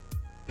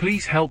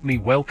Please help me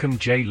welcome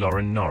J.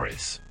 Loren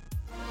Norris.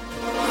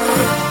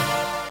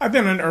 I've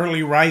been an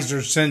early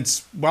riser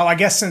since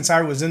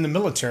I was in the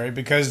military,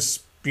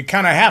 because you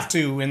kind of have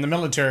to in the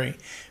military.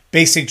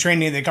 Basic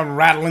training, they come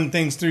rattling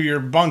things through your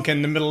bunk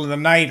in the middle of the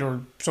night,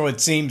 or so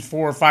it seems,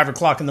 4 or 5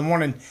 o'clock in the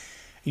morning.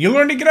 You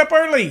learn to get up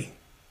early.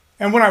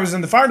 And when I was in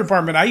the fire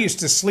department, I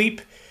used to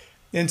sleep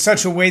in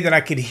such a way that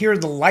I could hear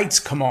the lights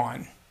come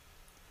on.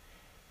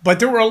 But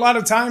there were a lot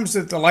of times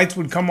that the lights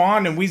would come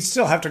on and we'd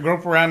still have to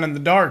grope around in the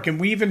dark. And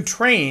we even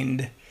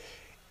trained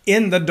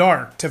in the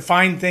dark to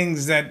find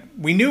things that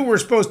we knew were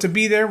supposed to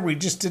be there. We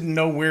just didn't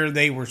know where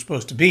they were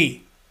supposed to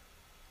be.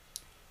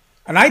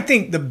 And I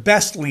think the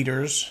best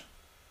leaders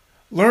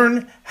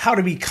learn how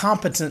to be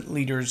competent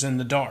leaders in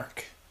the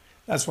dark.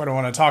 That's what I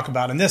want to talk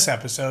about in this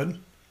episode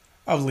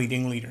of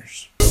Leading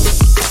Leaders.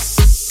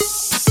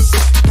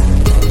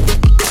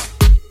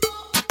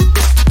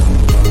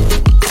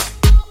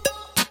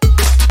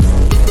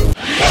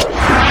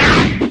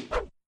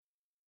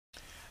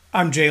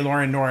 I'm J.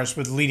 Loren Norris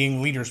with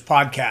Leading Leaders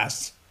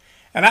Podcasts.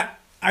 And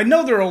I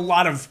know there are a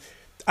lot of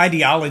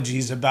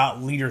ideologies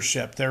about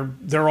leadership.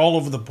 They're all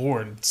over the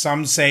board.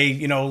 Some say,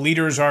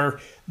 leaders are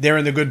there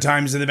in the good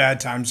times and the bad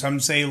times. Some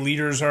say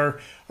leaders are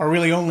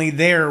really only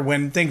there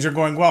when things are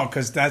going well,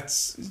 because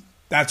that's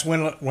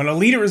when a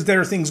leader is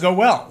there, things go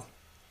well.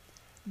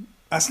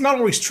 That's not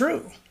always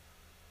true.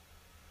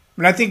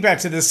 I mean, I think back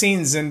to the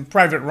scenes in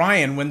Private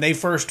Ryan when they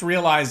first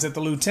realized that the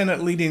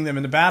lieutenant leading them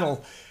in the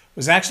battle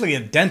was actually a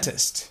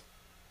dentist.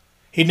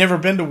 He'd never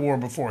been to war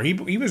before.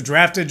 He was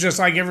drafted just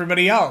like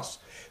everybody else.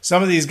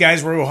 Some of these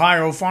guys were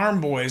Ohio farm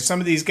boys.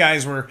 Some of these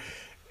guys were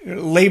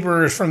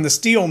laborers from the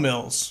steel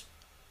mills.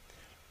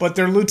 But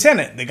their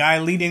lieutenant, the guy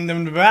leading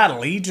them to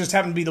battle, he just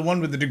happened to be the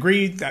one with the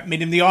degree that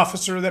made him the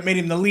officer, that made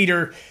him the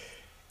leader.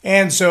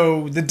 And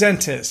so the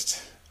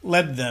dentist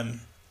led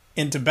them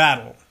into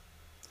battle.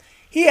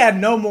 He had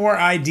no more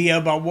idea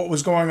about what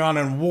was going on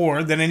in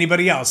war than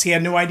anybody else. He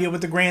had no idea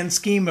what the grand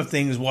scheme of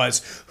things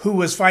was, who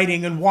was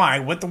fighting and why,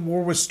 what the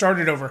war was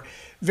started over.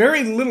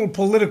 Very little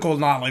political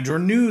knowledge or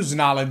news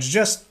knowledge,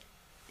 just,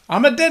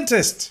 I'm a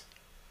dentist.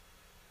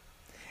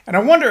 And I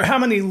wonder how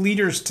many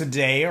leaders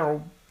today are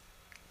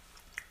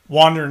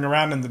wandering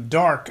around in the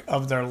dark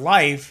of their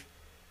life,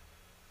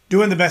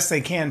 doing the best they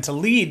can to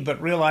lead,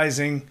 but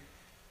realizing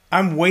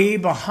I'm way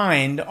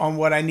behind on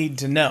what I need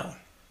to know.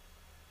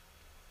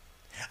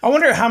 I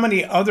wonder how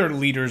many other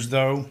leaders,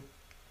 though,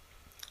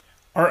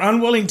 are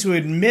unwilling to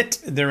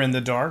admit they're in the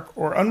dark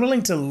or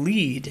unwilling to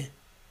lead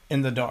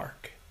in the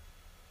dark.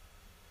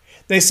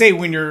 They say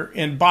when you're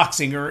in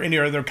boxing or any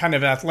other kind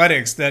of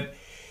athletics that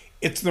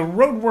it's the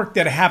road work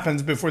that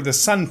happens before the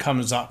sun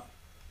comes up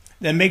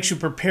that makes you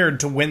prepared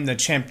to win the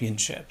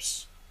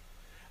championships.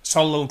 I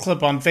saw a little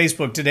clip on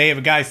Facebook today of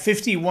a guy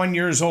 51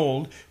 years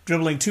old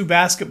dribbling 2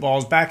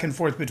 basketballs back and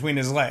forth between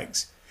his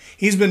legs.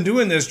 He's been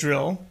doing this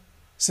drill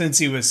since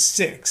he was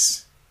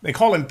 6. They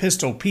call him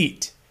Pistol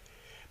Pete.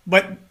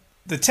 But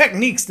the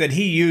techniques that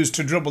he used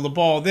to dribble the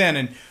ball then,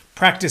 and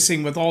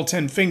practicing with all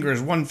 10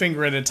 fingers, 1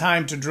 finger at a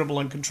time to dribble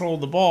and control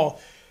the ball,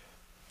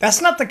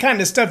 that's not the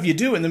kind of stuff you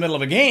do in the middle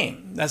of a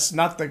game. That's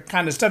not the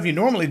kind of stuff you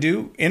normally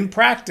do in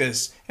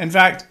practice. In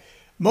fact,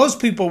 most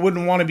people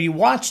wouldn't want to be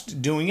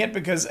watched doing it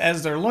because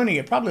as they're learning,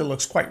 it probably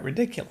looks quite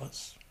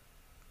ridiculous.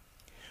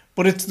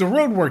 But it's the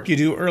road work you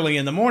do early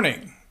in the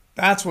morning.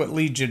 That's what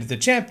leads you to the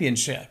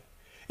championship.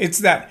 It's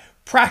that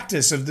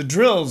practice of the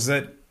drills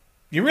that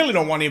you really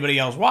don't want anybody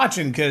else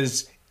watching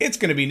because it's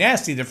going to be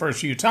nasty the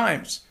first few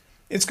times.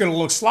 It's going to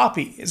look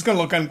sloppy. It's going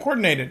to look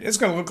uncoordinated. It's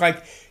going to look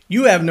like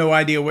you have no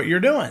idea what you're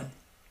doing.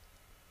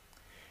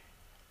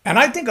 And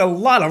I think a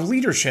lot of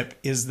leadership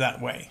is that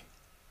way.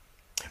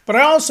 But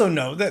I also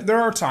know that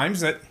there are times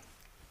that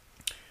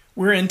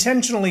we're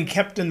intentionally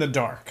kept in the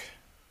dark,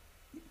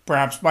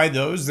 perhaps by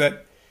those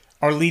that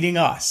are leading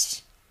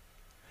us.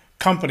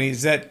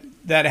 Companies that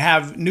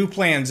have new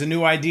plans and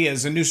new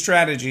ideas and new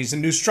strategies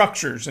and new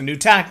structures and new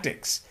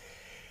tactics.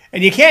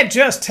 And you can't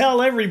just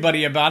tell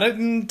everybody about it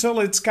until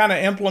it's kind of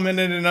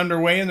implemented and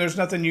underway and there's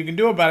nothing you can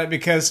do about it,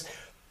 because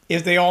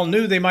if they all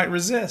knew, they might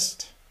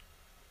resist.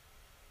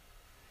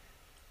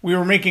 We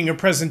were making a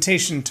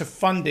presentation to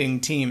funding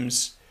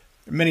teams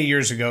many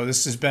years ago.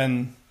 It's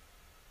been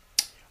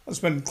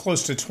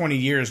close to 20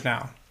 years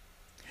now.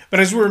 But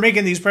as we were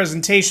making these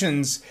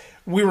presentations,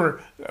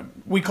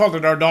 we called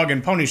it our dog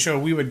and pony show.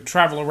 We would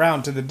travel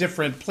around to the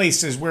different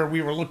places where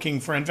we were looking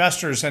for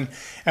investors, and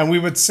we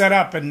would set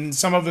up, and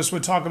some of us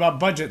would talk about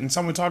budget, and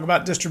some would talk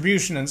about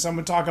distribution, and some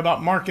would talk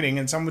about marketing,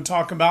 and some would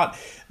talk about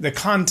the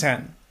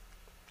content.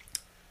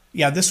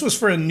 Yeah, this was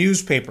for a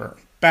newspaper,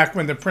 back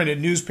when the printed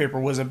newspaper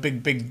was a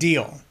big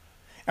deal.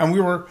 And we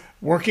were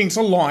working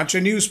to launch a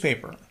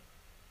newspaper.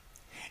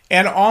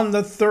 And on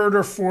the 3rd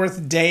or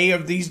 4th day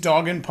of these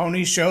dog and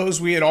pony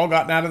shows, we had all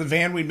gotten out of the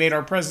van. We'd made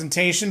our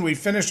presentation. We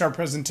finished our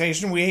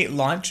presentation. We ate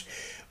lunch.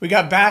 We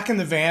got back in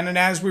the van, and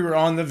as we were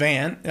on the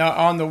van,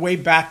 on the way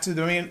back to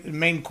the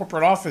main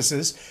corporate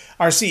offices,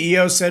 our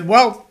CEO said,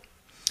 well,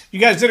 You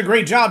guys did a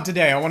great job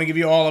today. I want to give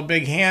you all a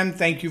big hand.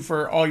 Thank you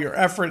for all your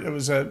effort. It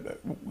was a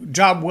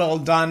job well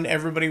done.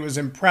 Everybody was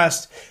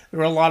impressed. There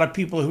were a lot of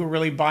people who were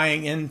really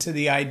buying into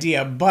the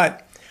idea.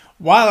 But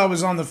while I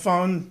was on the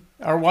phone,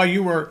 or while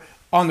you were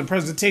on the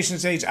presentation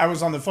stage, I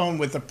was on the phone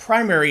with the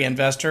primary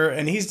investor,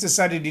 and he's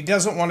decided he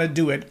doesn't want to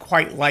do it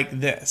quite like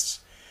this.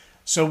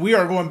 So we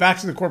are going back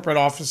to the corporate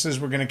offices.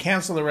 We're going to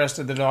cancel the rest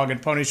of the Dog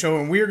and Pony Show,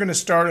 and we are going to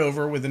start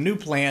over with a new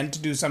plan to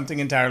do something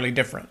entirely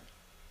different.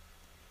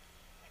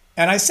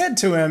 And I said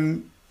to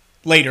him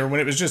later, when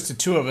it was just the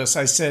two of us,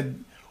 I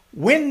said,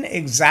 when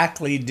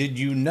exactly did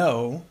you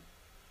know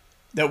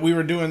that we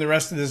were doing the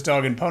rest of this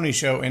Dog and Pony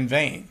Show in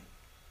vain?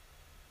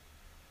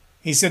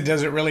 He said,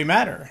 does it really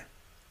matter?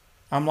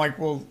 I'm like,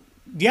 well,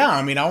 yeah.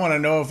 I mean, I want to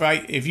know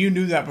if you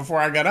knew that before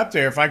I got up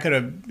there, if I could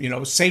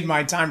have, saved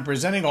my time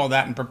presenting all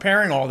that and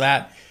preparing all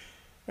that,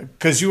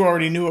 because you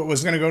already knew it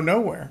was going to go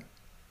nowhere.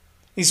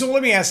 He said, well,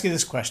 let me ask you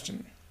this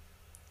question.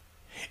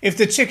 If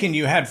the chicken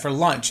you had for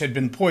lunch had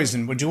been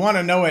poisoned, would you want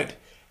to know it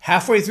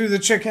halfway through the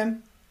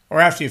chicken or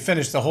after you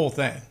finished the whole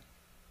thing?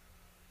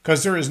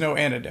 Because there is no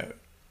antidote.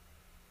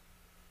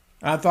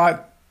 And I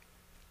thought,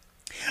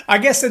 I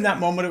guess in that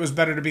moment it was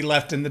better to be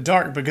left in the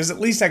dark, because at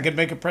least I could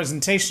make a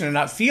presentation and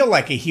not feel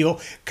like a heel,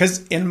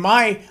 because in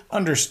my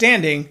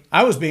understanding,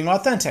 I was being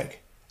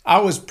authentic. I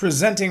was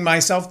presenting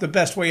myself the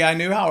best way I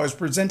knew how. I was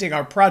presenting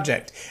our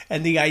project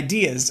and the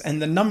ideas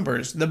and the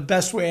numbers the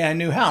best way I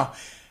knew how.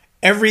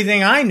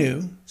 Everything I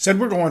knew said,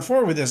 we're going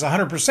forward with this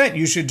 100%.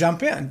 You should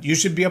jump in. You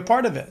should be a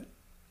part of it.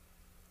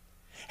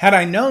 Had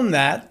I known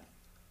that,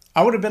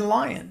 I would have been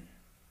lying.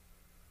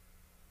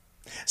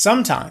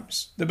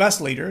 Sometimes the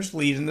best leaders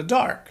lead in the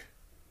dark.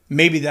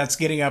 Maybe that's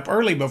getting up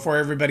early before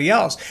everybody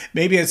else.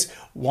 Maybe it's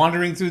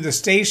wandering through the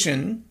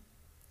station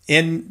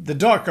in the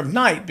dark of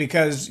night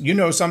because you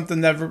know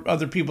something that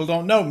other people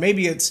don't know.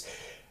 Maybe it's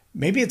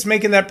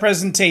making that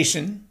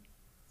presentation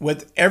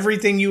with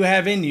everything you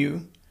have in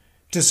you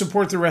to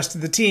support the rest of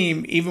the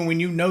team, even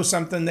when you know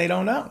something they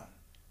don't know.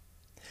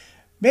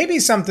 Maybe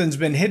something's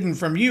been hidden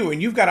from you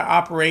and you've got to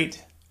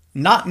operate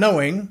not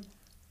knowing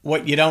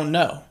what you don't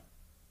know.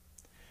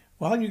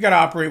 Well, you've got to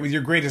operate with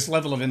your greatest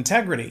level of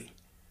integrity,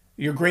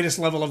 your greatest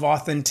level of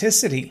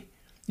authenticity.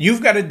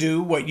 You've got to do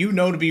what you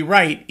know to be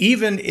right,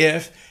 even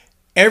if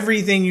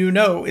everything you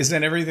know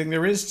isn't everything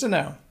there is to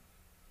know.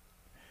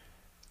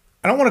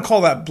 I don't want to call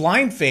that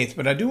blind faith,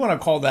 but I do want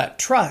to call that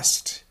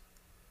trust.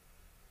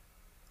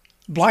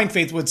 Blind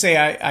faith would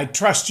say, I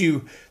trust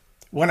you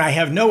when I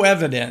have no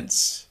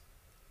evidence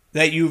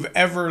that you've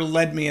ever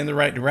led me in the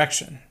right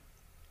direction.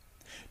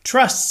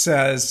 Trust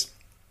says,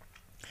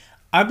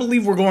 I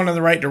believe we're going in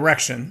the right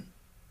direction.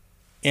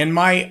 In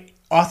my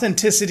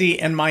authenticity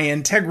and my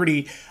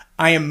integrity,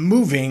 I am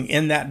moving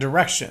in that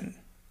direction.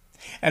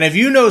 And if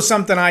you know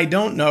something I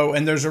don't know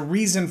and there's a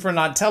reason for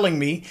not telling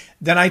me,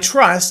 then I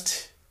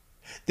trust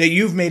that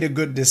you've made a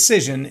good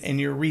decision in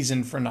your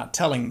reason for not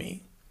telling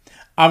me.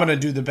 I'm going to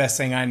do the best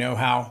thing I know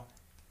how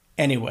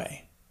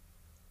anyway.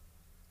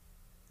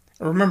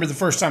 I remember the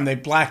first time they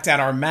blacked out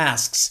our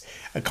masks,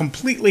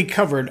 completely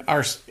covered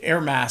our air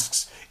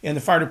masks in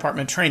the fire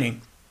department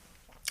training.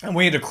 And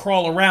we had to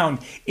crawl around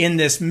in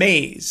this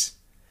maze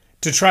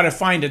to try to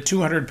find a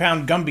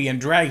 200-pound Gumby and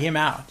drag him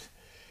out.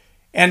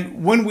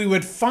 And when we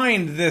would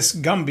find this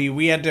Gumby,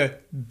 we had to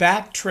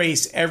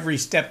backtrace every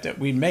step that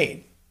we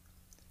made.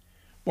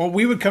 Well,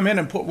 we would come in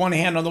and put one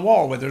hand on the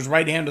wall, whether it was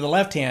right hand or the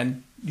left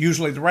hand,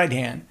 usually the right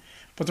hand.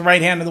 Put the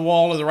right hand on the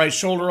wall or the right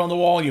shoulder on the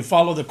wall. You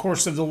follow the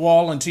course of the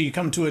wall until you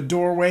come to a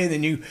doorway.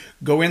 Then you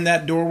go in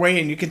that doorway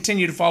and you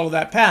continue to follow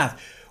that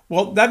path.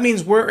 Well, that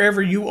means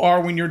wherever you are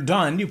when you're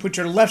done, you put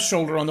your left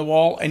shoulder on the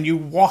wall and you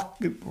walk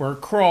or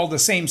crawl the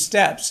same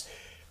steps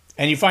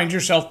and you find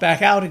yourself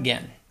back out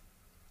again.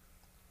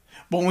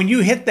 But when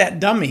you hit that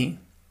dummy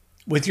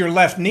with your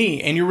left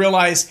knee and you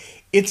realize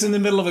it's in the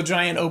middle of a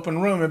giant open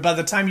room, and by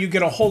the time you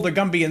get a hold of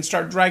Gumby and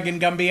start dragging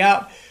Gumby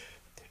out,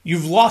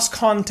 you've lost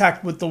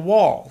contact with the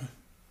wall.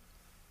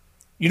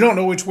 You don't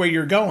know which way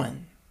you're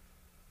going.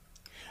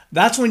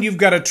 That's when you've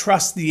got to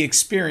trust the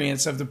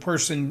experience of the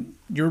person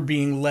you're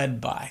being led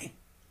by.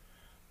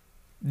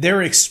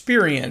 Their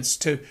experience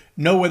to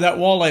know where that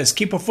wall is.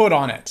 Keep a foot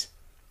on it.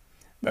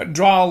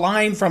 Draw a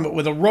line from it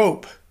with a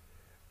rope.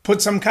 Put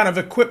some kind of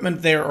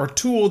equipment there or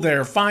tool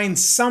there. Find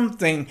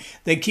something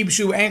that keeps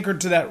you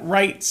anchored to that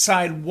right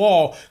side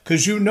wall,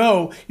 because you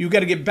know you've got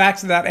to get back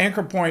to that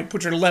anchor point,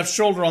 put your left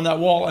shoulder on that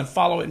wall and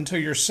follow it until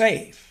you're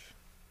safe.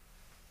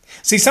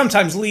 See,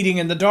 sometimes leading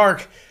in the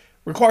dark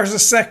requires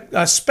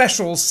a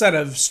special set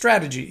of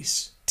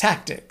strategies,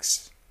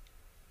 tactics.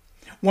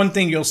 One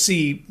thing you'll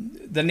see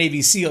the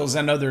Navy SEALs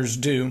and others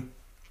do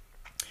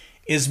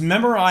is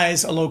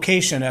memorize a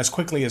location as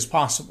quickly as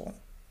possible.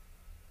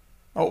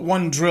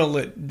 One drill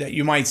that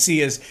you might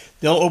see is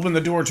they'll open the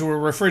door to a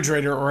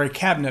refrigerator or a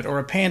cabinet or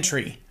a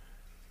pantry.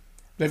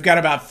 They've got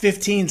about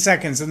 15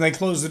 seconds and they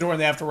close the door and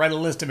they have to write a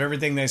list of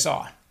everything they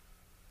saw.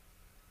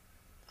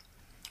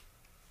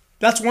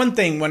 That's one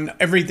thing when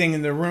everything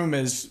in the room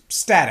is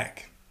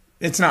static.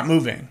 It's not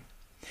moving.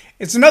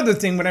 It's another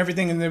thing when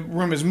everything in the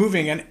room is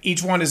moving and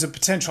each one is a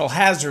potential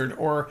hazard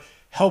or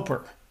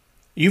helper.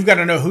 You've got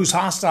to know who's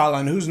hostile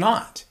and who's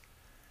not.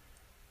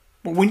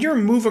 But when you're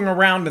moving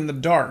around in the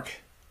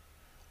dark,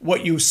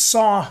 what you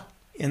saw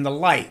in the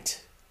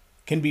light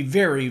can be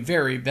very,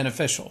 very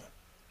beneficial.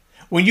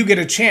 When you get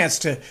a chance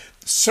to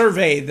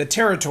survey the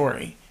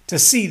territory, to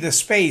see the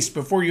space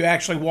before you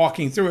actually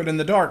walking through it in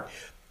the dark,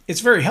 it's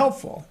very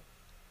helpful.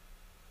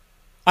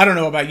 I don't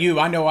know about you.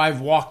 I know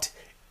I've walked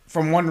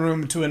from one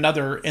room to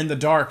another in the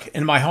dark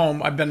in my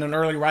home. I've been an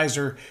early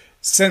riser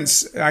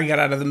since I got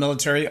out of the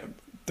military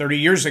 30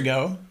 years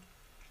ago.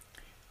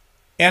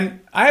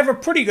 And I have a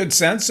pretty good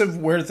sense of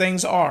where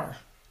things are.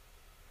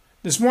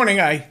 This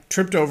morning I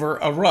tripped over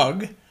a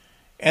rug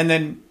and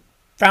then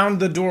found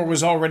the door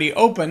was already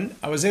open.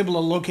 I was able to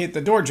locate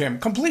the door jamb,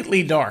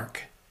 completely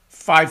dark,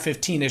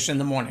 5:15-ish in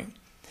the morning.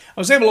 I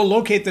was able to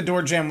locate the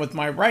door jamb with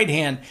my right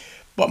hand,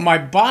 but my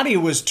body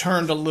was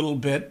turned a little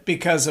bit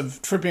because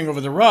of tripping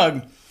over the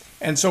rug,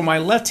 and so my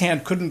left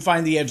hand couldn't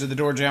find the edge of the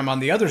door jamb on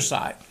the other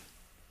side.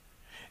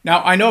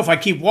 Now, I know if I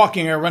keep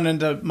walking, I run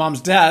into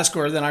Mom's desk,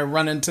 or then I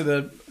run into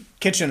the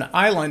kitchen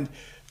island,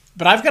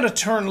 but I've got to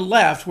turn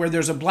left where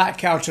there's a black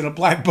couch and a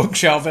black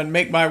bookshelf and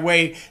make my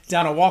way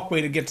down a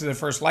walkway to get to the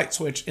first light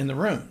switch in the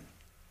room.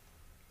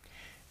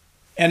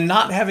 And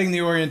not having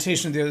the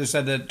orientation of the other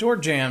side of the door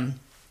jamb,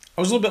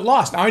 I was a little bit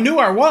lost. Now, I knew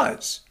I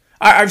was.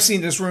 I've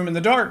seen this room in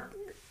the dark.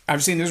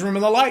 I've seen this room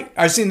in the light.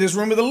 I've seen this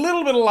room with a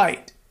little bit of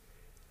light.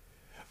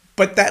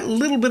 But that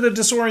little bit of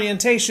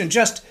disorientation,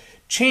 just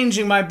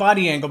changing my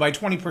body angle by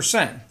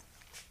 20%,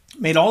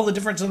 made all the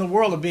difference in the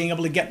world of being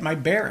able to get my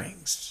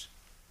bearings.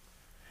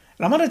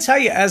 And I'm going to tell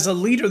you, as a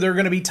leader, there are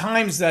going to be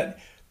times that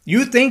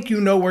you think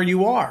you know where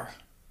you are.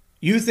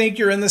 You think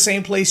you're in the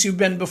same place you've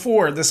been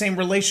before, the same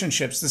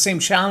relationships, the same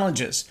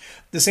challenges,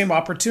 the same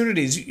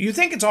opportunities. You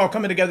think it's all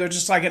coming together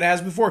just like it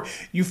has before.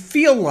 You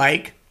feel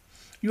like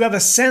you have a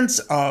sense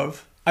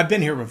of, I've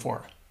been here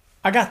before.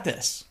 I got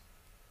this.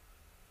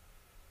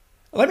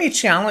 Let me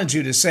challenge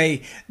you to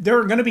say there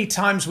are going to be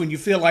times when you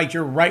feel like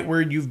you're right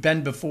where you've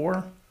been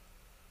before,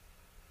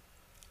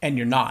 and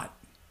you're not.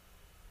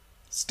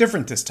 It's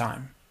different this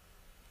time.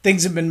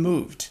 Things have been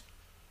moved.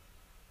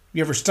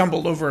 You ever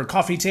stumbled over a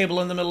coffee table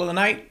in the middle of the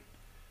night?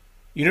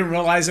 You didn't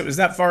realize it was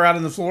that far out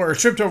on the floor, or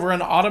tripped over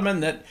an ottoman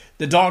that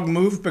the dog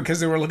moved because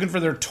they were looking for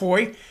their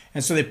toy,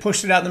 and so they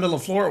pushed it out in the middle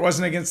of the floor. It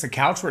wasn't against the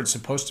couch where it's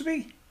supposed to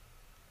be.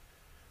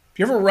 If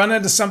you ever run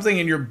into something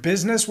in your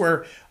business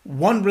where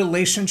one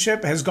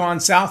relationship has gone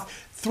south,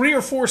 3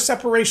 or 4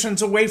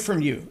 separations away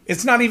from you,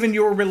 it's not even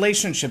your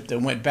relationship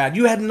that went bad.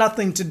 You had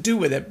nothing to do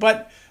with it,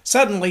 but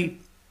suddenly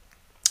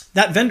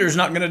that vendor's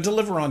not going to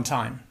deliver on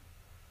time.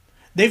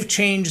 They've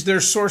changed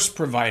their source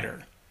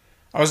provider.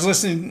 I was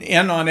listening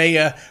in on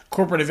a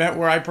corporate event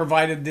where I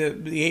provided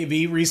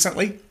the AV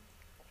recently,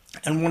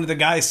 and one of the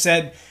guys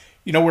said,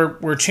 you know,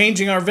 we're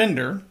changing our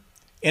vendor,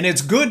 and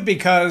it's good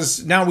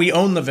because now we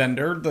own the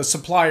vendor. The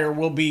supplier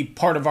will be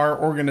part of our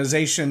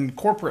organization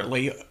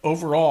corporately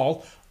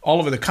overall, all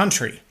over the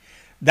country.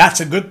 That's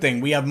a good thing.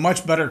 We have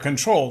much better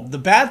control. The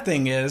bad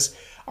thing is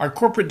our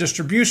corporate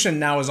distribution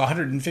now is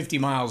 150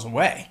 miles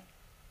away.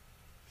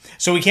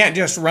 So we can't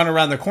just run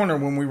around the corner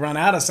when we run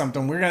out of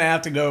something. We're going to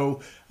have to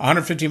go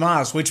 150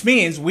 miles, which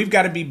means we've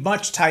got to be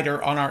much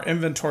tighter on our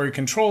inventory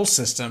control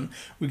system.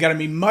 We've got to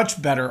be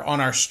much better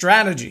on our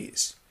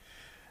strategies.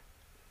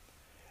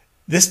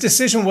 This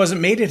decision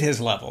wasn't made at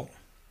his level.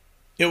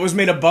 It was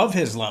made above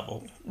his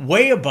level,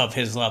 way above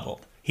his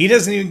level. He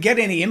doesn't even get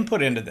any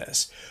input into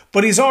this.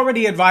 But he's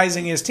already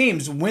advising his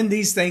teams, when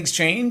these things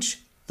change,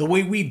 the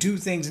way we do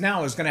things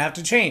now is going to have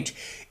to change.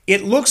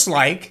 It looks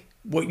like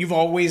what you've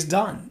always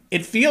done.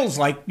 It feels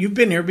like you've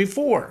been here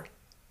before.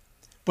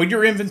 But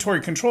your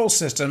inventory control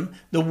system,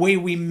 the way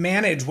we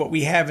manage what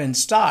we have in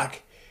stock,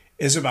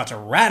 is about to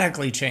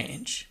radically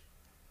change.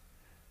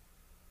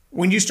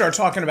 When you start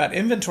talking about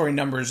inventory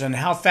numbers and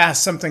how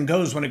fast something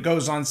goes when it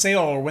goes on sale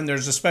or when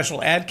there's a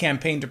special ad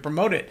campaign to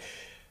promote it,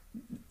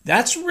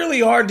 that's really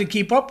hard to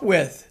keep up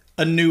with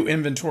a new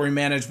inventory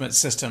management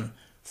system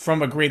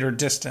from a greater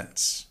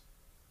distance.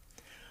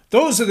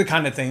 Those are the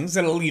kind of things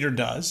that a leader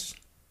does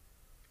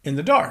in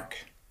the dark.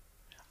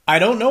 I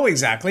don't know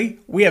exactly.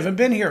 We haven't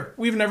been here.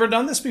 We've never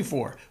done this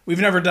before. We've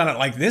never done it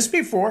like this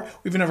before.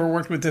 We've never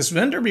worked with this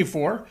vendor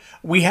before.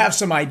 We have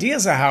some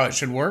ideas of how it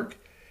should work,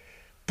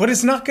 but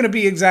it's not going to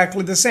be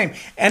exactly the same.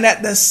 And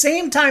at the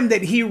same time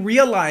that he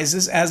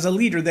realizes as a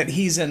leader that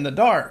he's in the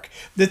dark,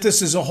 that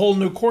this is a whole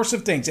new course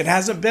of things. It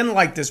hasn't been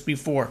like this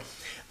before.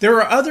 There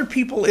are other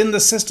people in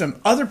the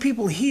system, other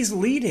people he's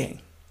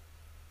leading,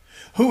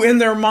 who in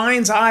their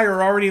mind's eye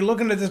are already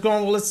looking at this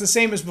going, well, it's the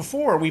same as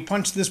before. We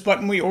punch this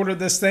button, we order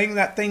this thing,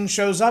 that thing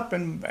shows up,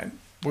 and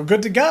we're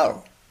good to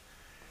go.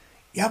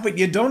 Yeah, but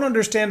you don't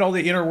understand all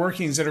the inner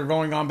workings that are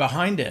going on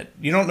behind it.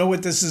 You don't know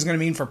what this is going to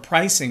mean for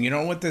pricing. You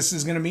don't know what this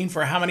is going to mean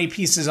for how many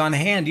pieces on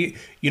hand.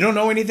 You don't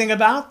know anything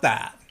about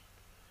that.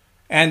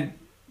 And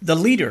the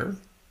leader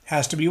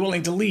has to be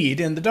willing to lead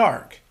in the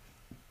dark,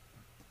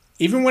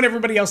 even when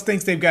everybody else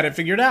thinks they've got it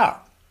figured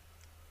out.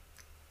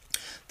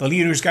 The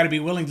leader's got to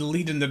be willing to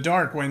lead in the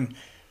dark when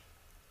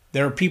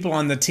there are people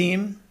on the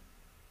team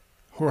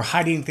who are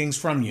hiding things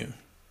from you.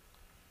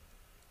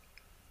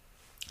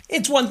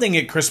 It's one thing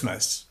at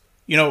Christmas.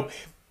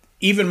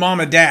 Even mom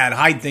and dad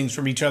hide things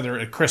from each other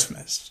at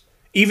Christmas.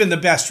 Even the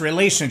best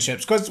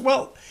relationships. Because,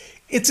 well,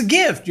 it's a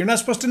gift. You're not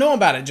supposed to know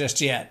about it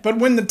just yet. But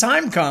when the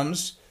time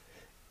comes,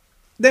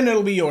 then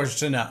it'll be yours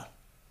to know.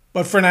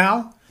 But for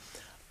now,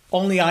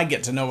 only I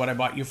get to know what I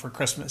bought you for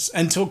Christmas.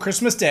 Until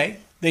Christmas Day,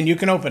 then you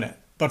can open it.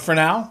 But for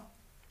now,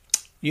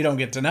 you don't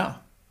get to know.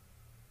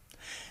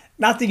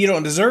 Not that you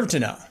don't deserve to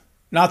know.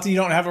 Not that you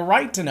don't have a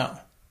right to know.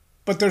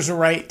 But there's a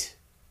right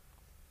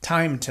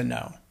time to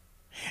know.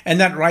 And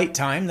that right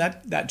time,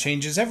 that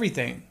changes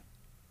everything.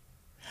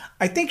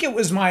 I think it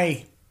was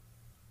my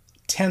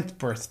 10th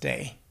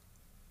birthday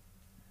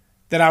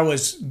that I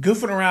was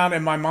goofing around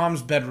in my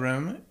mom's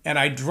bedroom and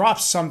I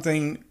dropped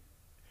something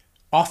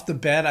off the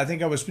bed. I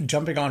think I was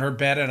jumping on her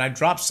bed and I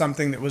dropped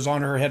something that was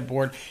on her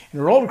headboard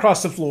and it rolled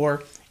across the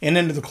floor and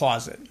into the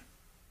closet.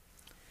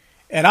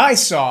 And I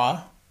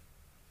saw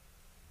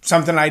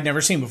something I'd never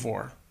seen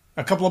before.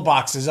 A couple of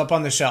boxes up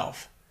on the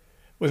shelf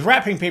with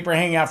wrapping paper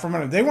hanging out from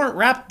under them. They weren't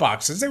wrapped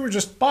boxes. They were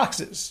just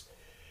boxes.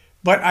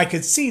 But I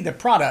could see the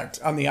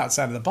product on the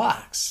outside of the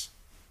box.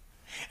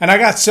 And I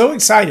got so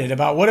excited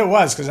about what it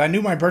was because I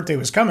knew my birthday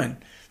was coming.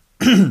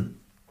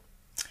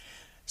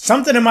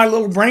 Something in my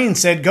little brain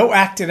said, go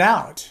act it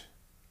out.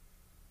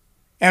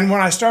 And when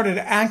I started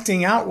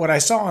acting out what I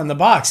saw in the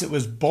box, it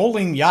was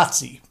bowling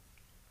Yahtzee.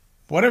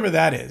 Whatever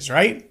that is,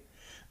 right?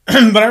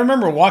 But I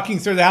remember walking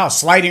through the house,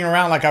 sliding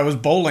around like I was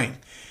bowling.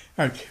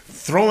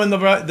 Throwing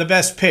the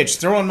best pitch,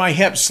 throwing my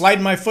hips,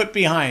 sliding my foot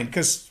behind,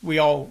 because we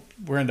all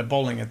were into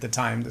bowling at the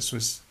time. This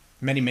was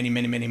many, many,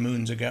 many, many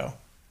moons ago.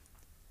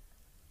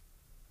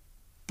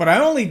 But I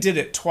only did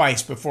it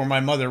twice before my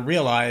mother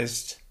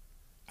realized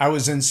I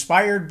was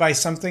inspired by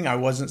something I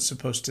wasn't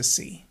supposed to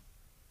see.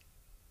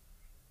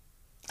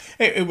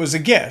 It was a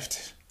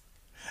gift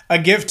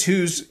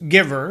whose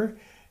giver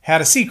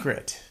had a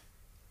secret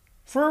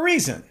for a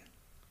reason.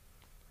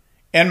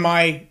 And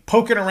my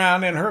poking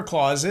around in her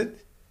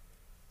closet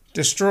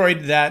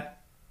destroyed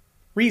that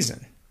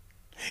reason.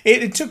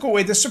 It took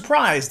away the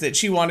surprise that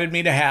she wanted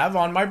me to have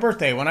on my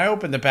birthday when I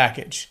opened the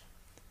package.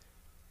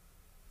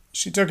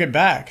 She took it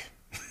back.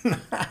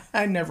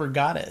 I never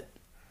got it.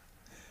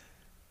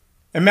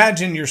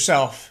 Imagine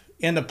yourself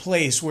in a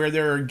place where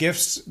there are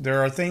gifts,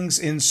 there are things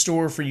in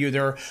store for you,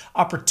 there are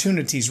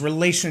opportunities,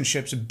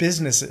 relationships,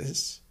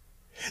 businesses,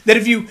 that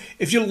if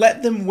you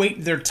let them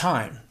wait their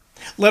time,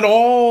 let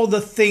all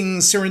the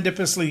things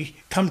serendipitously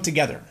come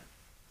together,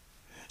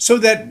 so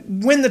that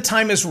when the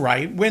time is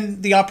right,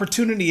 when the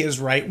opportunity is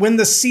right, when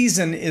the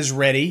season is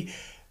ready,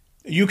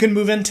 you can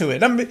move into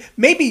it.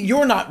 Maybe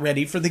you're not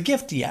ready for the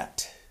gift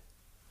yet.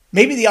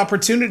 Maybe the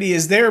opportunity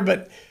is there,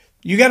 but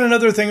you got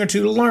another thing or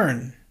two to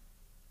learn.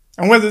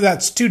 And whether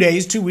that's 2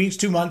 days, 2 weeks,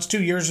 2 months,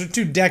 2 years, or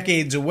 2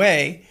 decades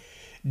away,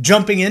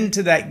 jumping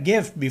into that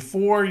gift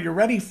before you're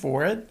ready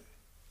for it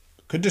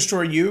could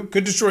destroy you,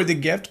 could destroy the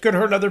gift, could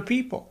hurt other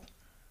people.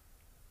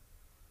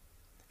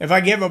 If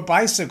I give a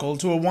bicycle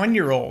to a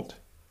 1-year-old,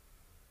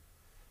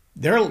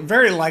 they're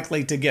very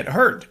likely to get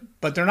hurt,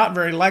 but they're not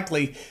very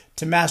likely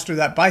to master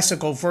that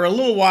bicycle for a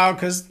little while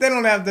because they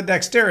don't have the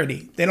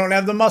dexterity. They don't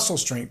have the muscle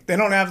strength. They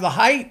don't have the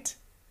height.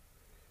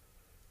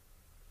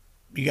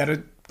 You got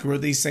to grow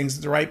these things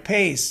at the right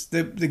pace.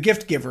 The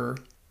gift giver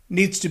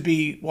needs to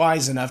be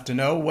wise enough to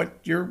know what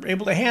you're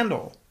able to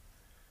handle.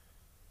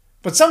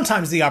 But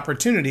sometimes the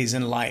opportunities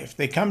in life,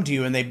 they come to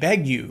you and they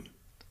beg you,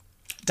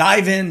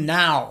 dive in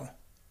now.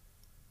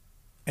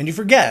 And you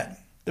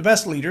forget, the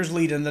best leaders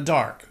lead in the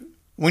dark.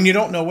 When you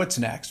don't know what's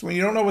next, when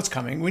you don't know what's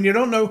coming, when you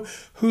don't know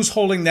who's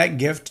holding that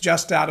gift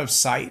just out of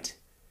sight,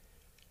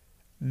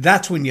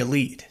 that's when you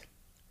lead.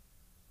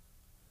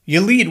 You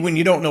lead when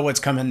you don't know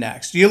what's coming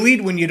next. You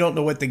lead when you don't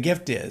know what the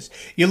gift is.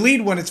 You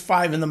lead when it's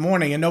 5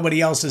 a.m. and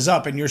nobody else is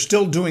up and you're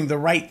still doing the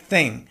right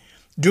thing,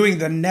 doing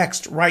the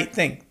next right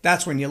thing.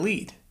 That's when you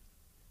lead.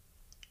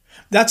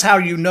 That's how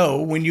you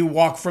know when you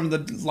walk from the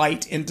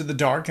light into the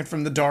dark and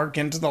from the dark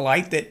into the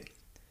light that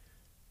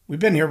we've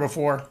been here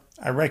before.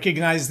 I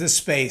recognize this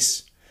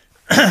space.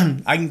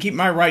 I can keep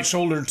my right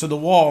shoulder to the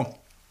wall,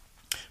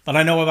 but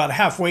I know about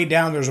halfway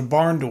down there's a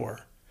barn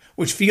door,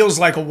 which feels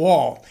like a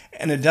wall,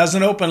 and it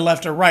doesn't open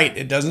left or right.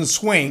 It doesn't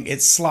swing.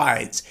 It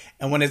slides.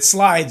 And when it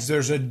slides,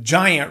 there's a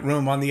giant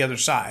room on the other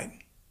side.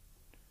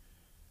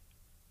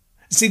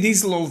 See,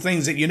 these are little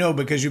things that you know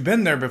because you've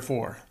been there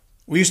before.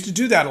 We used to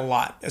do that a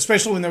lot,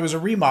 especially when there was a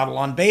remodel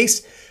on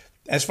base.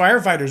 As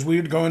firefighters, we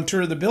would go and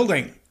tour the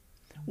building.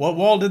 What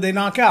wall did they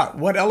knock out?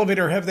 What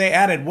elevator have they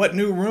added? What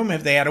new room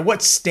have they added?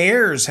 What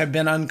stairs have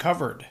been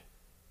uncovered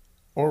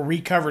or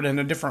recovered in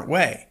a different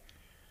way?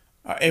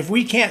 If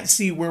we can't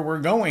see where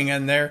we're going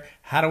in there,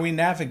 how do we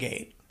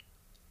navigate?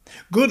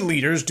 Good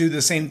leaders do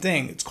the same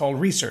thing. It's called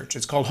research.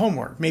 It's called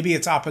homework. Maybe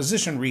it's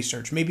opposition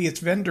research. Maybe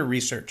it's vendor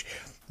research.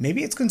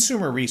 Maybe it's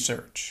consumer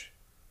research.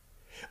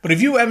 But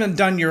if you haven't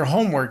done your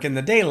homework in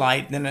the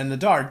daylight, then in the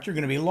dark, you're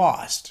going to be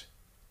lost.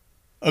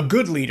 A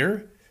good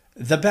leader,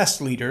 The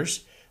best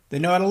leaders, they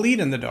know how to lead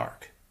in the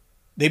dark.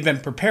 They've been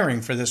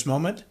preparing for this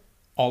moment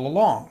all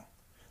along.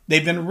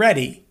 They've been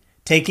ready,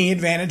 taking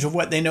advantage of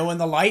what they know in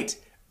the light,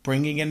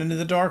 bringing it into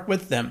the dark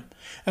with them,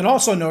 and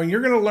also knowing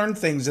you're going to learn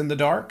things in the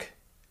dark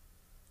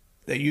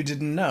that you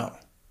didn't know.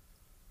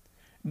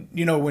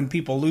 You know, when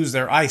people lose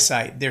their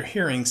eyesight, their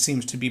hearing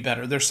seems to be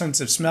better. Their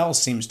sense of smell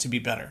seems to be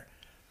better.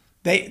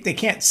 They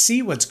can't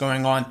see what's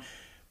going on,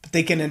 but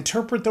they can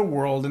interpret the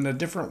world in a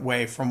different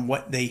way from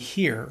what they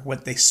hear,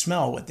 what they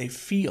smell, what they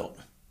feel.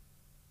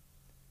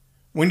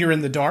 When you're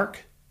in the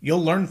dark,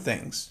 you'll learn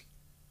things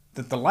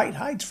that the light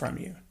hides from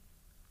you.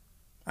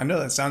 I know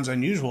that sounds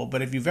unusual,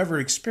 but if you've ever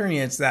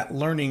experienced that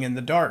learning in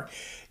the dark,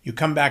 you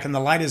come back and the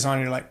light is on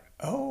and you're like,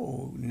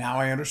 oh, now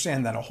I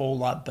understand that a whole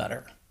lot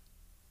better.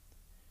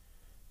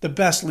 The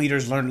best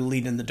leaders learn to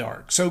lead in the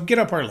dark. So get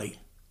up early.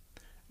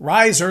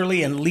 Rise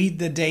early and lead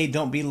the day.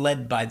 Don't be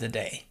led by the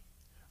day.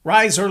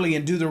 Rise early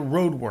and do the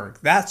road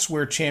work. That's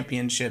where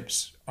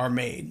championships are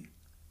made.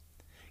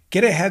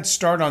 Get a head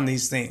start on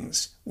these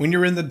things. When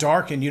you're in the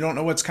dark and you don't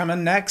know what's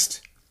coming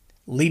next,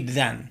 lead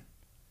then.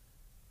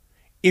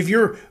 If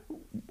you're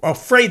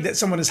afraid that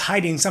someone is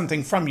hiding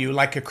something from you,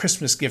 like a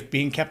Christmas gift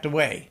being kept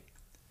away,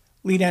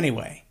 lead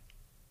anyway.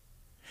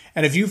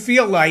 And if you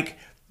feel like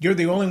you're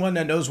the only one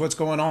that knows what's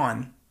going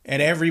on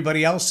and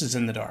everybody else is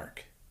in the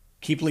dark,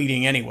 keep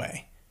leading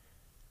anyway.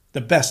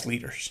 The best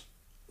leaders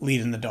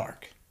lead in the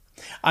dark.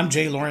 I'm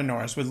J. Loren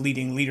Norris with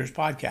Leading Leaders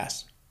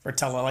Podcast for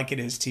Tell It Like It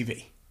Is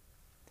TV.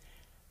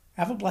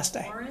 Have a blessed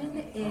day.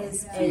 Loren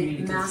is a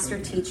master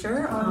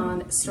teacher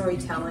on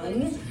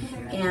storytelling,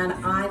 and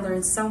I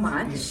learned so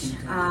much.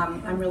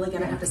 I'm really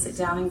going to have to sit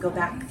down and go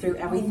back through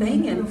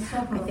everything, and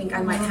I think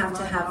I might have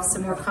to have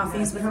some more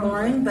coffees with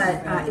Loren,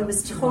 but it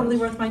was totally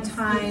worth my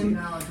time,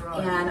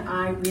 and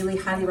I really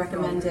highly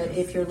recommend it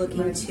if you're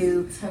looking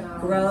to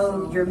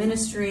grow your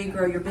ministry,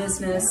 grow your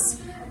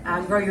business,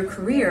 grow your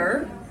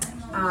career.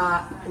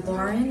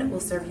 Loren will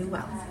serve you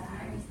well.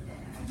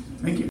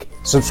 Thank you.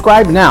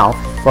 Subscribe now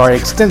for our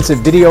extensive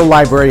video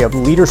library of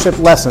leadership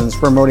lessons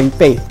promoting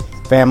faith,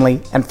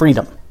 family, and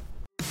freedom.